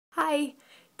Hi!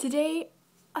 Today,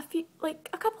 a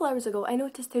couple hours ago, I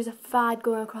noticed there's a fad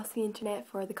going across the internet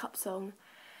for the cup song.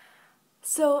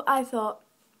 So I thought,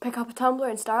 pick up a tumbler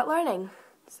and start learning.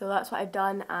 So that's what I've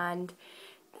done, and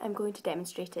I'm going to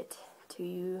demonstrate it to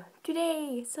you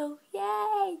today. So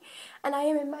yay! And I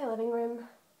am in my living room,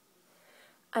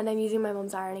 and I'm using my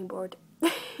mum's ironing board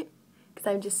because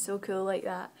I'm just so cool like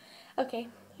that. Okay,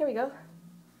 here we go.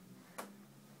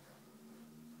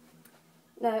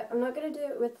 Now, I'm not going to do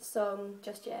it with the song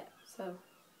just yet, so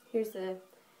here's the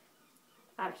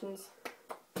actions.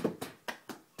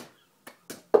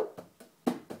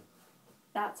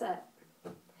 That's it.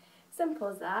 Simple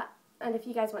as that. And if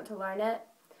you guys want to learn it,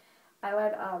 I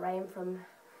learned a rhyme from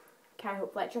Carrie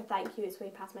Hope Fletcher, Thank You, It's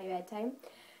Way Past My Bedtime,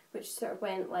 which sort of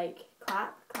went like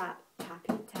clap, clap,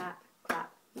 tappy, tap,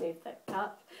 clap, move the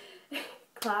cup,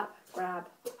 clap, grab,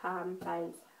 palm,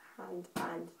 bounce, hand,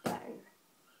 and down.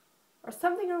 Or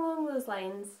something along those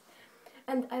lines.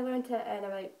 And I learned it in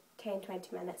about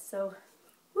 10-20 minutes, so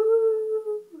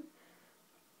woo!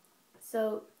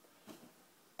 So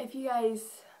if you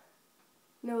guys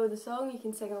know the song, you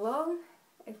can sing along.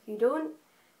 If you don't,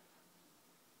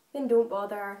 then don't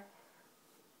bother.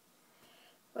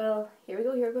 Well, here we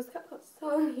go, here goes the cup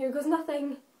song, here goes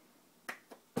nothing.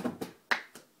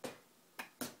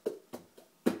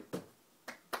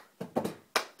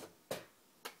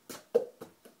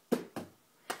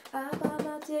 I bought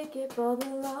my ticket for the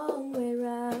long way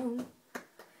round,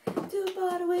 2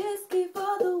 bottle whiskey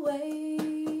for the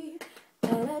way,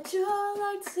 and I'd sure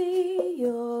like to see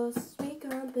your sweet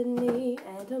company,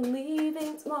 and I'm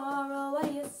leaving tomorrow, what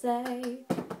do you say?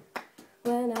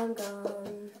 When I'm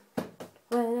gone,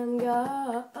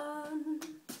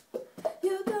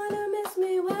 you're gonna miss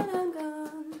me when I'm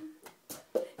gone,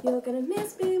 you're gonna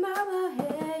miss me mama,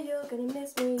 hey, you're gonna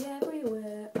miss me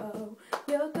everywhere, oh,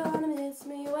 you're gonna miss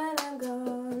me when I'm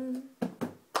gone.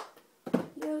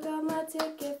 You got my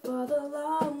ticket for the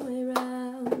long way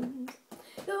round,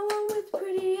 the one with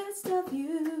prettiest of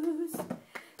views.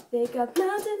 They got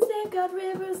mountains, they've got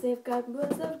rivers, they've got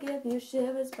woods that'll give you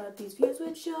shivers, but these views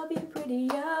would sure be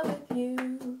prettier with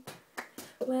you.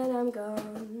 When I'm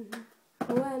gone,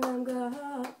 when I'm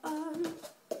gone. And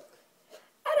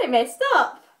I messed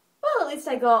up. Well, at least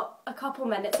I got a couple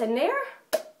minutes in there.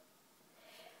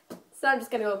 So I'm just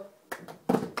gonna go.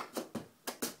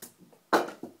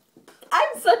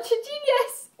 I'm such a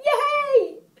genius!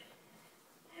 Yay!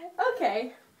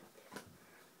 Okay.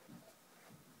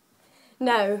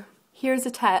 Now, here's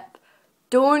a tip.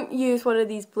 Don't use one of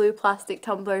these blue plastic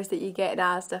tumblers that you get in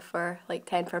Asda for like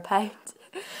 10 for a pound.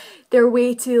 They're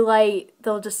way too light.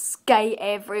 They'll just skite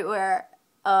everywhere.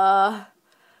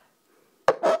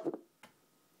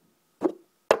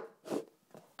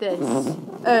 This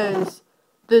is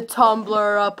the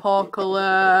tumbler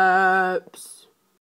apocalypse.